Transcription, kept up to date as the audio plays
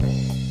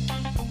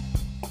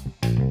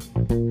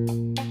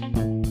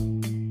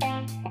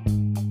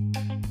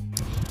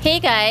Hey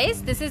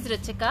guys, this is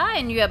Ruchika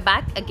and you are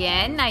back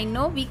again. I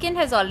know weekend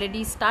has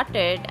already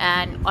started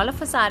and all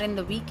of us are in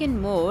the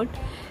weekend mode,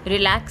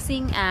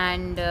 relaxing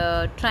and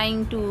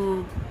trying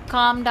to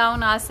calm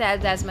down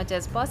ourselves as much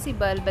as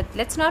possible. But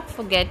let's not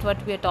forget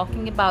what we are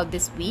talking about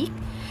this week.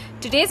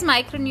 Today's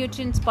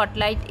micronutrient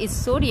spotlight is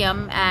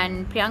sodium,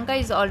 and Priyanka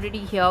is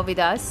already here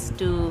with us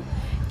to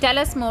tell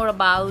us more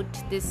about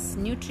this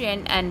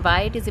nutrient and why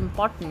it is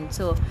important.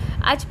 So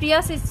आज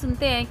प्रिया से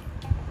सुनते हैं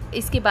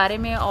इसके बारे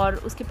में और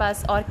उसके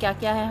पास और क्या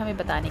क्या है हमें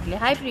बताने के लिए।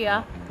 हाय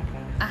प्रिया।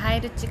 हाय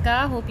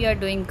Ruchika, hope you are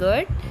doing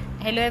good.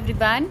 Hello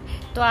everyone.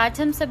 तो आज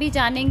हम सभी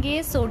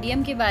जानेंगे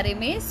सोडियम के बारे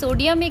में।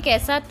 सोडियम एक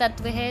ऐसा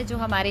तत्व है जो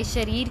हमारे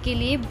शरीर के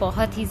लिए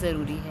बहुत ही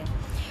ज़रूरी है।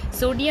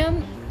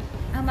 सोडियम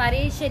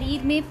हमारे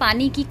शरीर में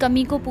पानी की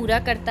कमी को पूरा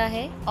करता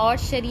है और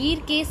शरीर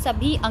के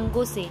सभी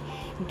अंगों से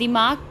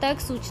दिमाग तक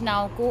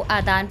सूचनाओं को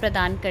आदान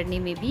प्रदान करने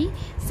में भी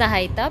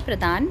सहायता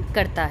प्रदान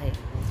करता है।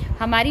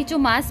 हमारी जो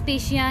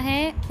मांसपेशियां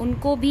हैं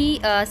उनको भी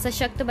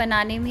सशक्त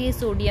बनाने में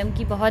सोडियम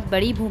की बहुत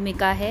बड़ी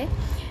भूमिका है।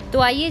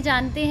 तो आइए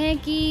जानते हैं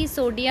कि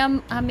सोडियम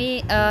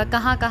हमें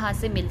कहाँ कहाँ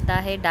से मिलता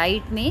है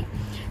डाइट में।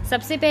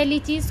 सबसे पहली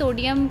चीज़,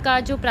 सोडियम का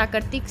जो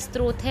प्राकृतिक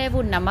स्रोत है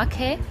वो नमक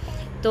है।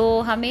 तो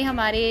हमें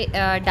हमारे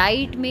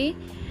डाइट में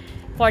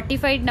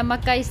फोर्टिफाइड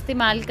नमक का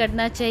इस्तेमाल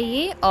करना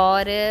चाहिए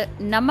और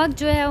नमक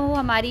जो है वो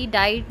हमारी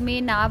डाइट में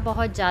ना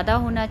बहुत ज़्यादा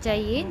होना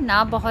चाहिए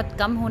ना बहुत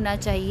कम होना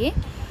चाहिए।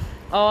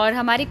 और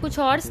हमारे कुछ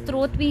और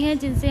स्रोत भी हैं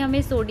जिनसे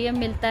हमें सोडियम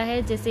मिलता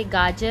है, जैसे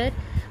गाजर,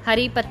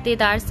 हरी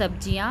पत्तेदार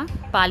सब्जियां,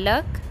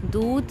 पालक,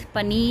 दूध,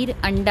 पनीर,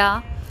 अंडा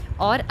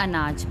और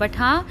अनाज। बट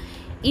हाँ,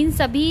 इन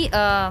सभी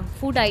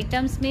फूड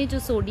आइटम्स में जो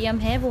सोडियम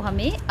है वो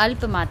हमें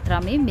अल्प मात्रा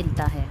में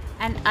मिलता है।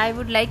 And I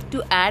would like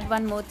to add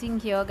one more thing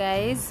here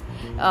guys.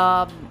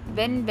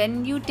 When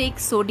you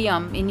take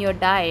sodium in your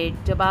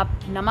diet, जब आप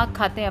नमक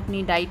खाते हैं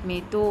अपनी डाइट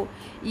में, तो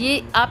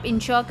ये आप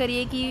इंश्योर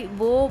करिए कि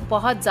वो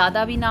बहुत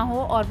ज़्यादा भी ना हो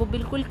और वो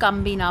बिल्कुल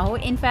कम भी ना हो।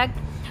 In fact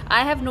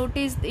I have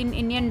noticed in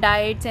Indian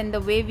diets and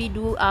the way we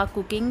do our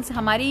cookings,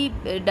 हमारी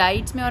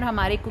डाइट्स में और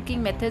हमारे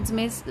कुकिंग मेथड्स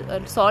में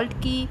सॉल्ट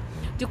की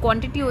जो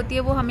क्वांटिटी होती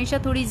है वो हमेशा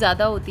थोड़ी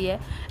ज़्यादा होती है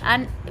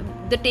and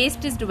the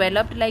test is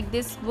developed like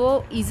this.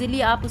 वो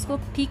ईजिली आप उसको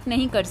ठीक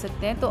नहीं कर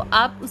सकते हैं, तो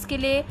आप उसके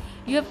लिए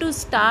you have to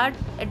start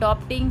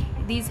adopting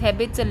these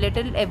habits a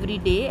little every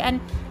day. And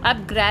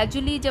आप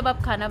ग्रेजुअली जब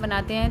आप खाना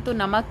बनाते हैं तो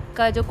नमक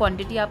का जो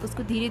क्वांटिटी आप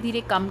उसको धीरे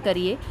धीरे कम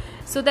करिए,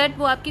 सो दैट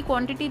वो आपकी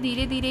क्वांटिटी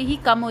धीरे धीरे ही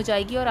कम हो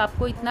जाएगी और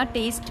आपको इतना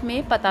टेस्ट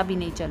में पता भी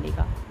नहीं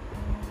चलेगा।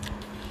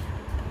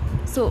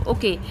 So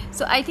okay,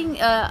 so I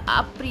think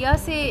आप प्रिया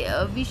से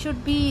we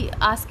should be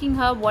asking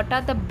her what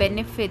are the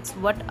benefits,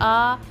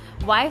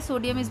 why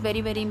sodium is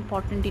very very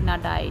important in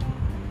our diet.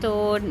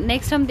 तो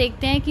नेक्स्ट हम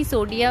देखते हैं कि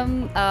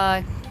सोडियम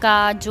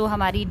का जो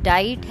हमारी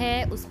डाइट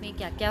है उसमें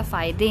क्या क्या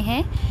फ़ायदे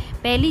हैं।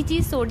 पहली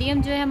चीज़,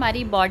 सोडियम जो है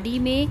हमारी बॉडी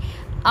में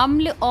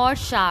अम्ल और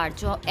क्षार,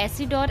 जो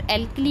एसिड और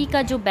एल्कली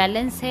का जो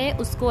बैलेंस है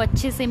उसको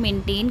अच्छे से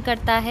मेंटेन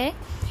करता है।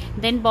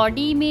 देन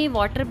बॉडी में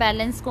वाटर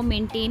बैलेंस को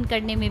मेंटेन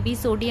करने में भी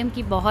सोडियम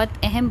की बहुत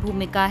अहम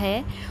भूमिका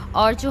है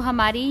और जो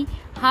हमारी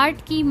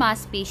हार्ट की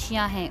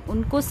मांसपेशियां हैं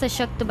उनको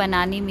सशक्त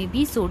बनाने में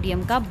भी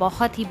सोडियम का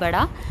बहुत ही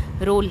बड़ा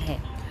रोल है।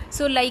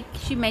 So like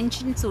she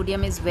mention,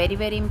 sodium is very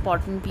very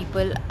important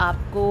people.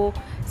 आपको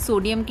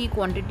सोडियम की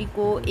क्वांटिटी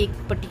को एक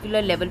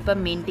पर्टिकुलर लेवल पर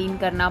मेंटेन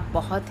करना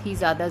बहुत ही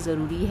ज़्यादा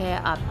ज़रूरी है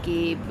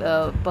आपके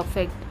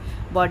परफेक्ट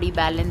बॉडी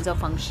बैलेंस और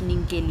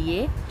फंक्शनिंग के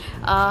लिए।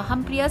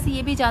 हम प्रिया से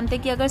ये भी जानते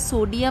हैं कि अगर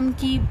सोडियम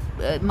की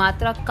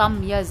मात्रा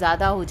कम या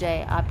ज़्यादा हो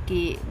जाए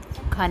आपके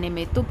खाने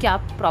में तो क्या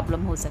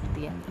प्रॉब्लम हो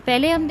सकती है।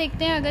 पहले हम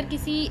देखते हैं, अगर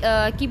किसी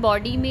की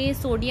बॉडी में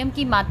सोडियम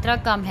की मात्रा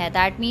कम है,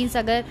 दैट मीन्स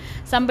अगर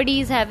somebody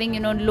is having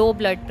low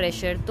blood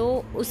pressure, तो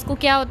उसको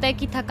क्या होता है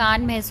कि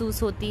थकान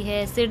महसूस होती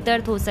है, सिर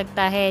दर्द हो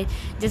सकता है,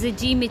 जैसे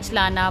जी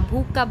मिचलाना,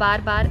 भूख का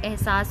बार बार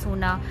एहसास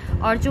होना,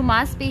 और जो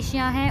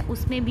मांसपेशियां हैं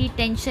उसमें भी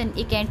टेंशन,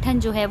 एक ऐंठन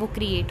जो है वो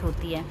क्रिएट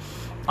होती है।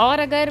 और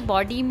अगर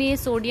बॉडी में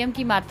सोडियम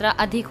की मात्रा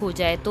अधिक हो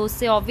जाए तो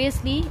उससे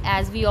obviously,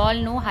 as we all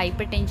know,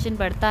 hypertension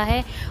बढ़ता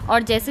है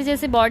और जैसे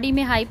जैसे बॉडी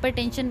में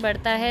हाइपरटेंशन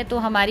बढ़ता है तो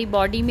हमारी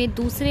बॉडी में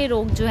दूसरे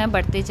रोग जो हैं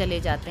बढ़ते चले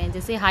जाते हैं,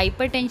 जैसे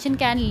hypertension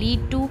can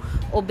lead to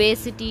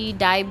obesity,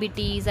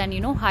 diabetes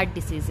and heart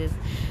diseases.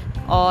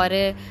 और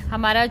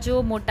हमारा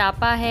जो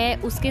मोटापा है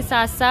उसके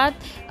साथ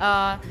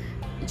साथ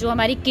जो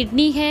हमारी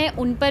किडनी है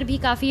उन पर भी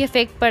काफ़ी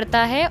इफ़ेक्ट पड़ता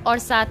है और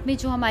साथ में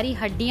जो हमारी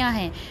हड्डियां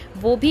हैं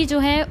वो भी जो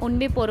हैं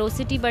उनमें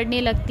पोरोसिटी बढ़ने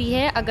लगती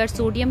है अगर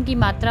सोडियम की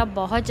मात्रा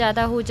बहुत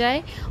ज़्यादा हो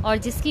जाए, और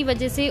जिसकी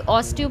वजह से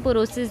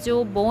ऑस्टियोपोरोसिस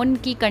जो बोन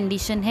की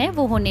कंडीशन है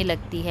वो होने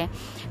लगती है।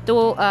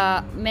 तो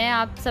मैं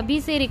आप सभी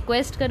से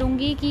रिक्वेस्ट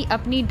करूँगी कि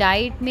अपनी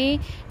डाइट में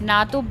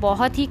ना तो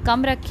बहुत ही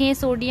कम रखें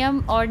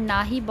सोडियम और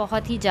ना ही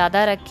बहुत ही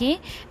ज़्यादा रखें।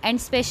 एंड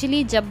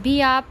स्पेशली जब भी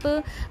आप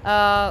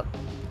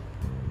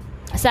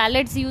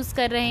सैलड्स यूज़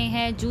कर रहे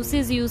हैं,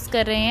 जूसेस यूज़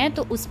कर रहे हैं,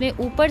 तो उसमें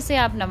ऊपर से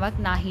आप नमक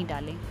ना ही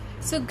डालें।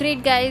 सो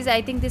great guys,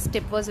 I think this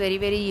tip was very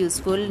very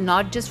useful,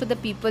 not just for the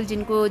people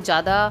जिनको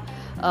ज़्यादा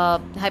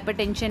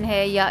हाइपरटेंशन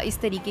है या इस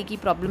तरीके की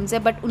प्रॉब्लम्स है,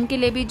 बट उनके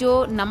लिए भी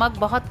जो नमक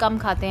बहुत कम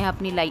खाते हैं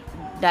अपनी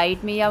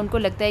डाइट में, या उनको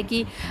लगता है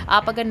कि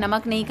आप अगर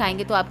नमक नहीं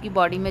खाएंगे तो आपकी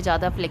बॉडी में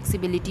ज़्यादा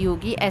फ्लेक्सिबिलिटी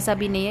होगी. ऐसा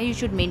भी नहीं है. You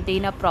should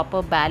maintain a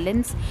proper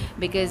balance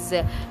because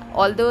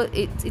although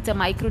it's a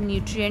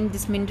micronutrient,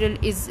 this mineral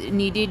is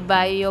needed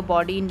by your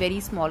body in very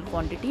small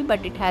quantity,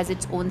 but it has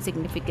its own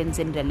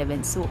significance and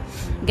relevance. So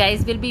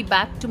guys, we'll be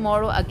back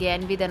tomorrow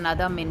again with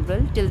another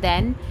mineral. Till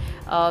then,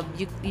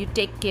 you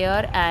take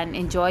care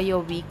and enjoy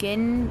your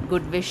weekend.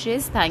 Good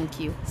wishes. Thank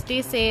you.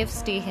 Stay safe,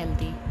 stay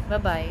healthy.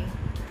 Bye bye.